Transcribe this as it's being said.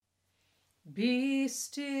Be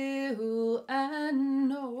still and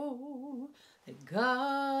know that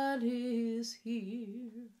God is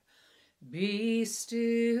here. Be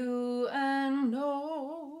still and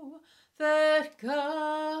know that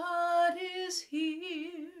God is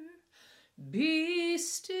here. Be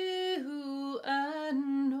still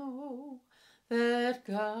and know that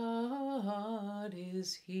God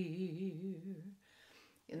is here.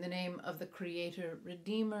 In the name of the Creator,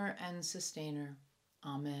 Redeemer, and Sustainer.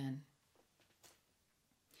 Amen.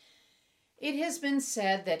 It has been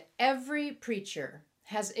said that every preacher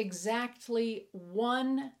has exactly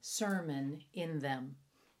one sermon in them.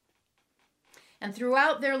 And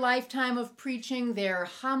throughout their lifetime of preaching, their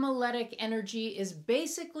homiletic energy is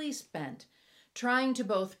basically spent trying to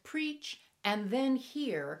both preach and then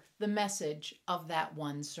hear the message of that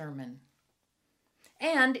one sermon.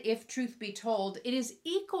 And if truth be told, it is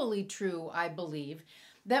equally true, I believe,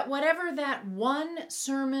 that whatever that one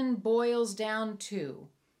sermon boils down to,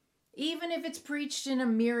 even if it's preached in a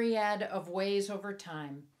myriad of ways over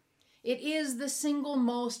time, it is the single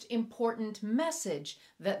most important message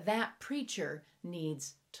that that preacher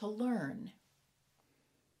needs to learn.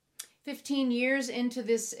 15 years into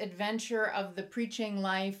this adventure of the preaching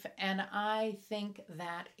life, and I think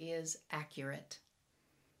that is accurate.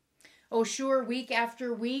 Oh, sure, week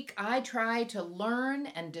after week, I try to learn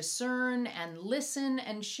and discern and listen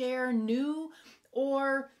and share new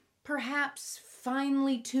or perhaps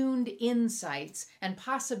finely tuned insights and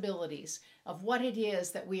possibilities of what it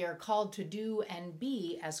is that we are called to do and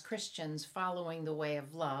be as Christians following the way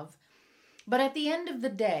of love. But at the end of the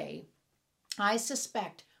day, I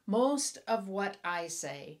suspect most of what I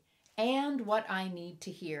say and what I need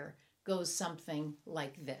to hear goes something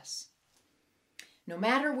like this. No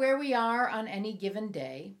matter where we are on any given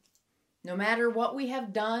day, no matter what we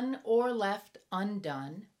have done or left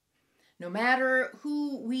undone, no matter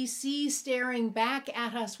who we see staring back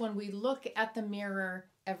at us when we look at the mirror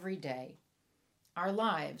every day, our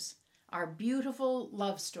lives are beautiful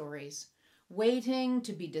love stories waiting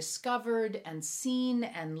to be discovered and seen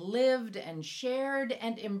and lived and shared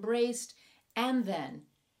and embraced and then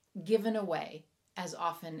given away as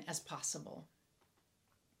often as possible.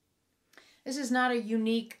 This is not a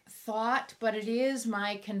unique thought, but it is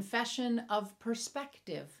my confession of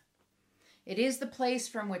perspective. It is the place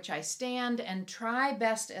from which I stand and try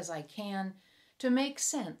best as I can to make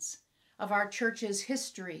sense of our church's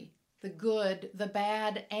history, the good, the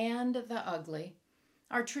bad, and the ugly,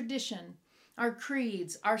 our tradition, our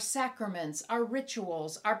creeds, our sacraments, our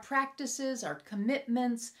rituals, our practices, our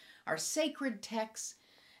commitments, our sacred texts,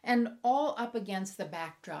 and all up against the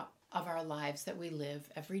backdrop of our lives that we live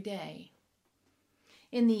every day.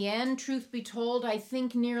 In the end, truth be told, I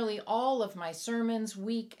think nearly all of my sermons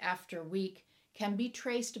week after week can be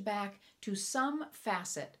traced back to some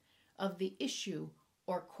facet of the issue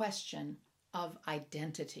or question of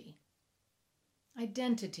identity.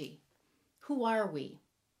 Identity. Who are we?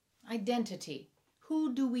 Identity.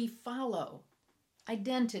 Who do we follow?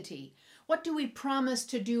 Identity. What do we promise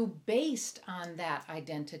to do based on that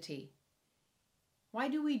identity? Why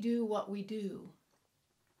do we do what we do?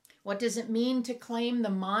 What does it mean to claim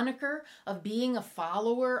the moniker of being a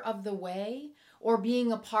follower of the way or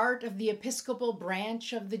being a part of the Episcopal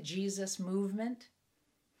branch of the Jesus movement?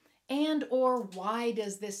 And or why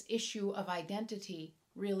does this issue of identity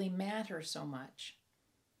really matter so much?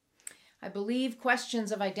 I believe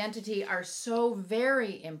questions of identity are so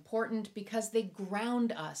very important because they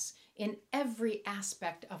ground us in every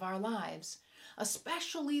aspect of our lives,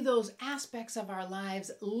 especially those aspects of our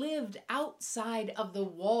lives lived outside of the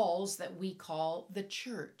walls that we call the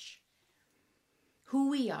church. Who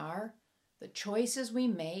we are, the choices we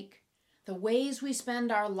make, the ways we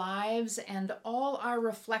spend our lives, and all our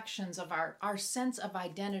reflections of our sense of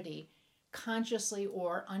identity, consciously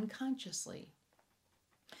or unconsciously.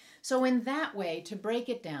 So in that way, to break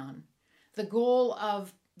it down, the goal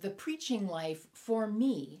of the preaching life for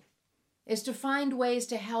me is to find ways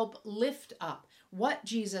to help lift up what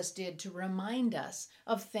Jesus did to remind us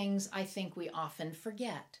of things I think we often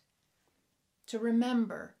forget. To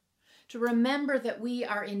remember that we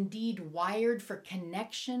are indeed wired for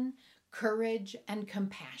connection, courage, and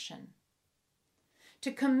compassion.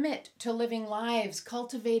 To commit to living lives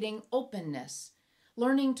cultivating openness,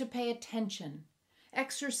 learning to pay attention,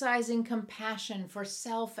 exercising compassion for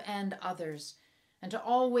self and others, and to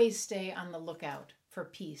always stay on the lookout for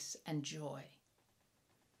peace and joy.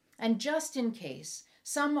 And just in case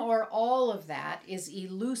some or all of that is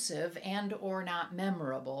elusive and or not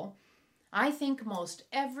memorable, I think most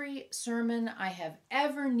every sermon I have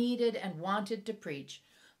ever needed and wanted to preach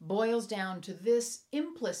boils down to this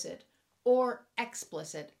implicit or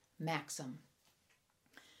explicit maxim.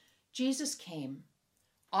 Jesus came,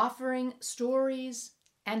 offering stories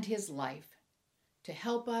and his life to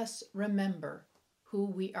help us remember who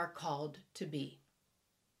we are called to be.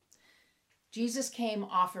 Jesus came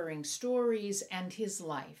offering stories and his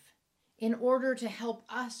life in order to help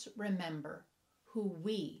us remember who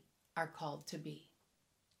we are called to be.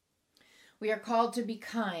 We are called to be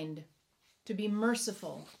kind, to be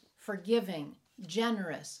merciful, forgiving,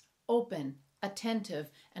 generous, open,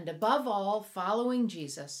 attentive, and above all, following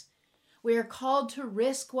Jesus. We are called to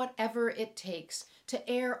risk whatever it takes to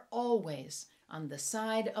err always on the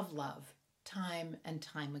side of love, time and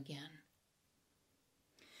time again.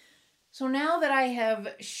 So now that I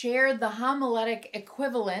have shared the homiletic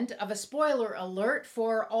equivalent of a spoiler alert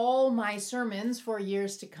for all my sermons for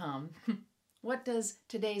years to come, what does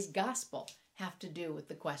today's gospel have to do with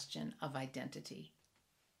the question of identity?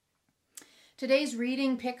 Today's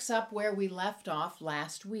reading picks up where we left off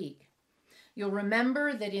last week. You'll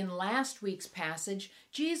remember that in last week's passage,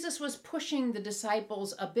 Jesus was pushing the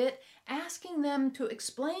disciples a bit, asking them to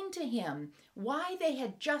explain to him why they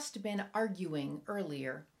had just been arguing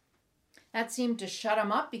earlier. That seemed to shut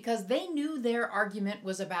them up because they knew their argument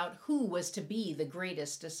was about who was to be the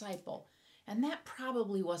greatest disciple, and that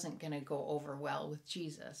probably wasn't going to go over well with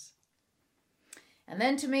Jesus. And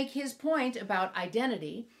then to make his point about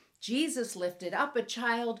identity, Jesus lifted up a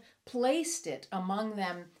child, placed it among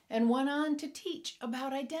them, and went on to teach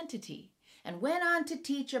about identity, and went on to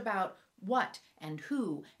teach about what and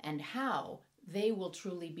who and how they will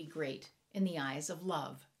truly be great in the eyes of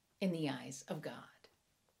love, in the eyes of God.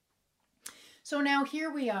 So now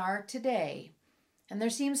here we are today, and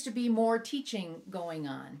there seems to be more teaching going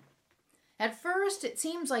on. At first, it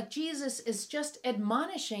seems like Jesus is just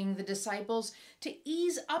admonishing the disciples to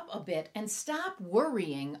ease up a bit and stop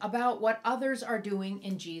worrying about what others are doing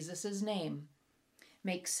in Jesus' name.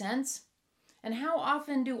 Makes sense? And how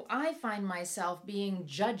often do I find myself being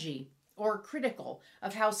judgy or critical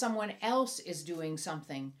of how someone else is doing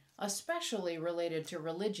something, especially related to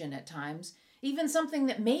religion at times, even something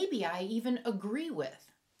that maybe I even agree with?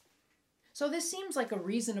 So this seems like a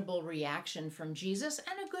reasonable reaction from Jesus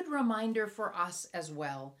and a good reminder for us as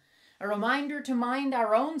well. A reminder to mind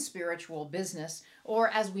our own spiritual business, or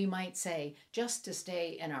as we might say, just to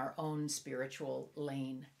stay in our own spiritual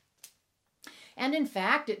lane. And in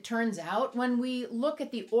fact, it turns out when we look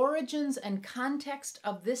at the origins and context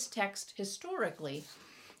of this text historically,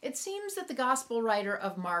 it seems that the gospel writer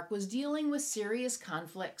of Mark was dealing with serious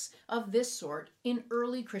conflicts of this sort in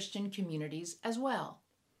early Christian communities as well.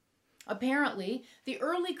 Apparently, the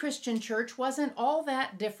early Christian church wasn't all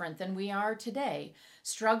that different than we are today,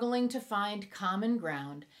 struggling to find common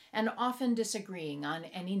ground and often disagreeing on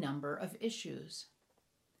any number of issues.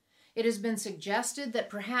 It has been suggested that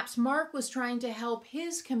perhaps Mark was trying to help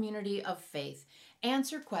his community of faith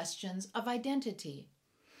answer questions of identity,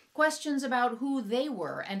 questions about who they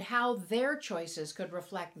were and how their choices could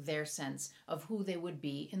reflect their sense of who they would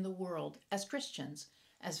be in the world as Christians,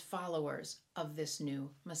 as followers of this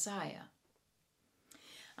new Messiah.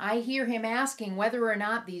 I hear him asking whether or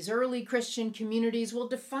not these early Christian communities will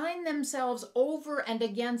define themselves over and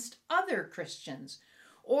against other Christians,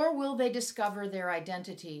 or will they discover their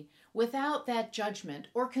identity without that judgment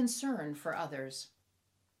or concern for others?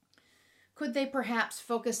 Could they perhaps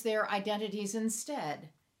focus their identities instead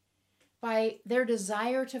by their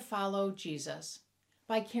desire to follow Jesus,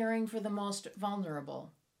 by caring for the most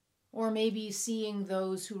vulnerable, or maybe seeing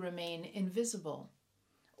those who remain invisible,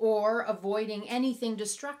 or avoiding anything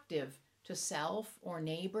destructive to self or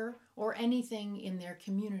neighbor or anything in their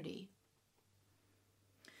community?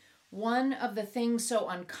 One of the things so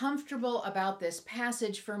uncomfortable about this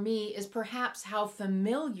passage for me is perhaps how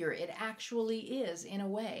familiar it actually is in a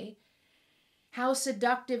way, how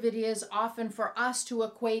seductive it is often for us to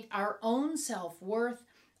equate our own self-worth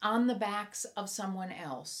on the backs of someone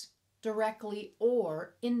else, directly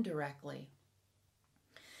or indirectly.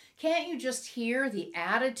 Can't you just hear the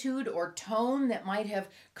attitude or tone that might have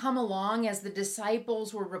come along as the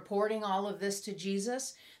disciples were reporting all of this to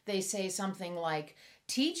Jesus? They say something like,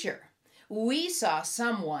 "Teacher, we saw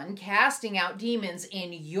someone casting out demons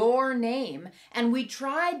in your name, and we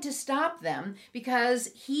tried to stop them because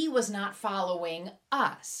he was not following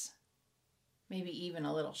us." Maybe even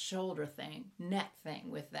a little shoulder thing, neck thing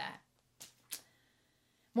with that.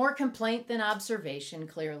 More complaint than observation,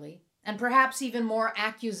 clearly, and perhaps even more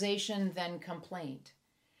accusation than complaint.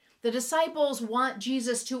 The disciples want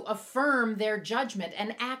Jesus to affirm their judgment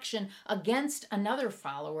and action against another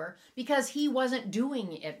follower because he wasn't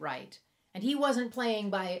doing it right, and he wasn't playing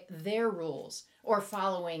by their rules or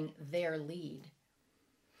following their lead.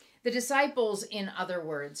 The disciples, in other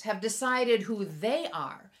words, have decided who they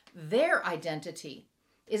are. Their identity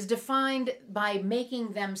is defined by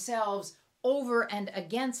making themselves over and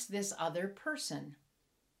against this other person.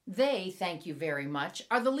 They, thank you very much,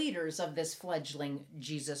 are the leaders of this fledgling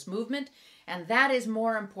Jesus movement, and that is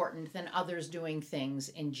more important than others doing things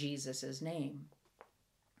in Jesus' name.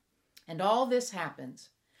 And all this happens,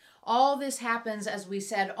 as we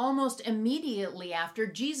said, almost immediately after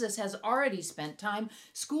Jesus has already spent time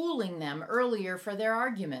schooling them earlier for their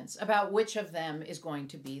arguments about which of them is going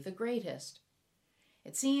to be the greatest.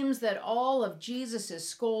 It seems that all of Jesus'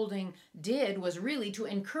 scolding did was really to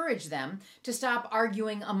encourage them to stop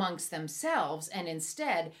arguing amongst themselves and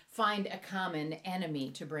instead find a common enemy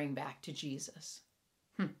to bring back to Jesus.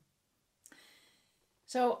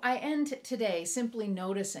 So I end today simply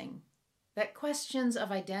noticing that questions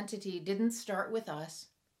of identity didn't start with us,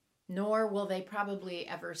 nor will they probably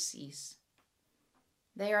ever cease.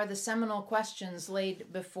 They are the seminal questions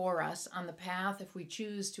laid before us on the path if we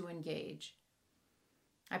choose to engage.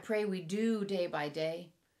 I pray we do day by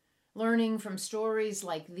day, learning from stories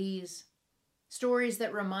like these, stories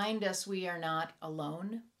that remind us we are not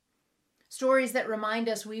alone, stories that remind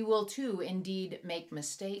us we will too indeed make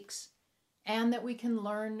mistakes, and that we can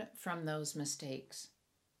learn from those mistakes.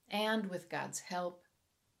 And with God's help,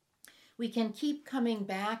 we can keep coming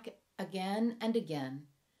back again and again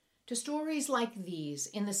to stories like these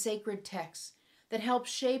in the sacred texts that help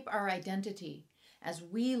shape our identity as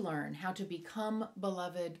we learn how to become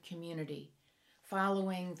beloved community,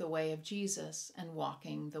 following the way of Jesus and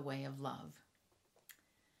walking the way of love.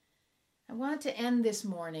 I want to end this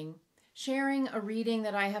morning sharing a reading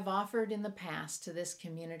that I have offered in the past to this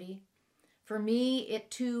community. For me,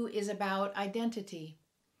 it too is about identity,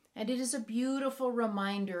 and it is a beautiful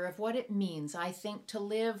reminder of what it means, I think, to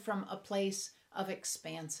live from a place of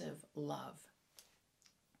expansive love.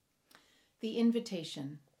 The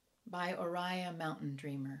Invitation by Oriah Mountain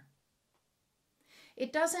Dreamer.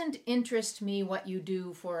 It doesn't interest me what you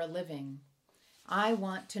do for a living. I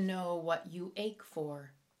want to know what you ache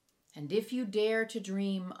for, and if you dare to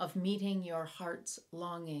dream of meeting your heart's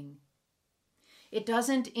longing. It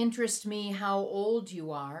doesn't interest me how old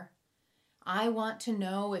you are. I want to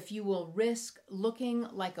know if you will risk looking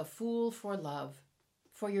like a fool for love,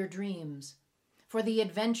 for your dreams, for the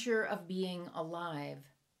adventure of being alive.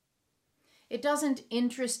 It doesn't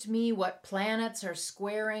interest me what planets are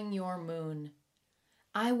squaring your moon.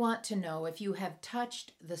 I want to know if you have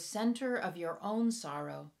touched the center of your own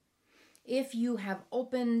sorrow, if you have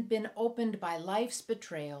been opened by life's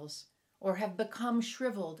betrayals, or have become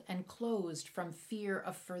shriveled and closed from fear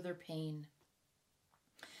of further pain.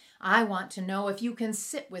 I want to know if you can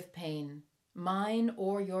sit with pain, mine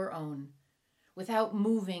or your own, without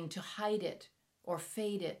moving to hide it, or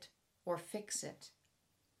fade it, or fix it.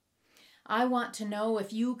 I want to know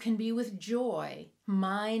if you can be with joy,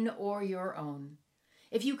 mine or your own.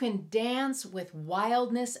 If you can dance with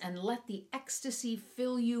wildness and let the ecstasy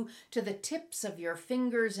fill you to the tips of your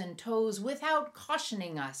fingers and toes without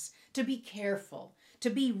cautioning us to be careful,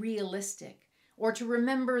 to be realistic, or to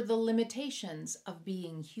remember the limitations of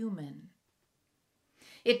being human.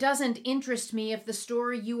 It doesn't interest me if the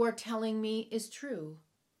story you are telling me is true.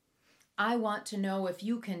 I want to know if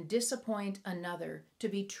you can disappoint another to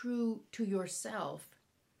be true to yourself,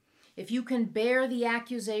 if you can bear the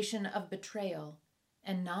accusation of betrayal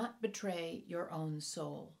and not betray your own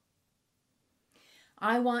soul.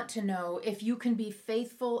 I want to know if you can be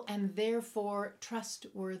faithful and therefore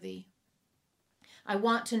trustworthy. I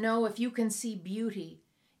want to know if you can see beauty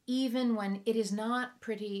even when it is not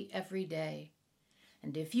pretty every day,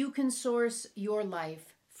 and if you can source your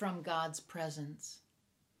life from God's presence.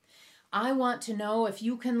 I want to know if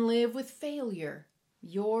you can live with failure,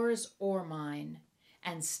 yours or mine,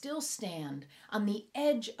 and still stand on the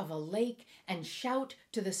edge of a lake and shout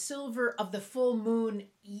to the silver of the full moon,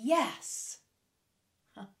 yes!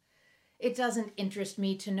 It doesn't interest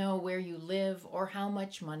me to know where you live or how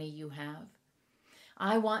much money you have.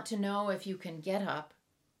 I want to know if you can get up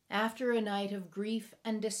after a night of grief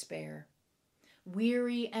and despair,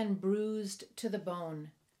 weary and bruised to the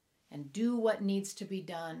bone, and do what needs to be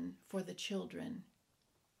done for the children.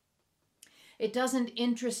 It doesn't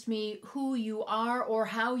interest me who you are or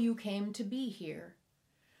how you came to be here.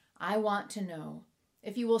 I want to know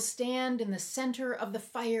if you will stand in the center of the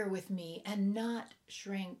fire with me and not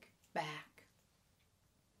shrink back.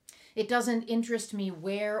 It doesn't interest me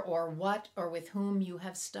where or what or with whom you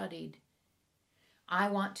have studied. I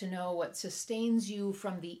want to know what sustains you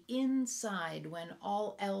from the inside when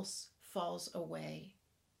all else falls away.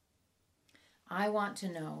 I want to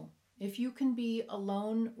know if you can be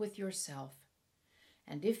alone with yourself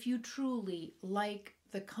and if you truly like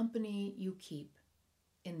the company you keep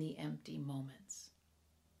in the empty moments.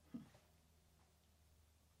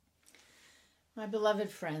 My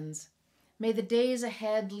beloved friends, may the days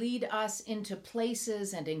ahead lead us into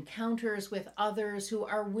places and encounters with others who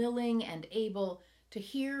are willing and able to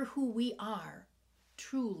hear who we are,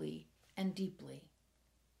 truly and deeply.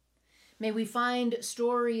 May we find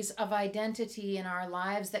stories of identity in our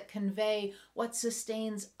lives that convey what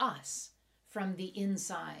sustains us from the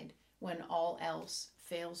inside when all else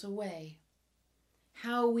fails away.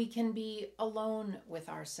 How we can be alone with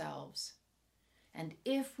ourselves, and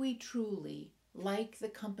if we truly like the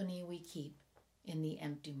company we keep in the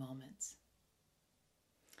empty moments.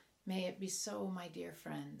 May it be so, my dear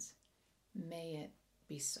friends. May it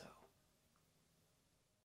be so.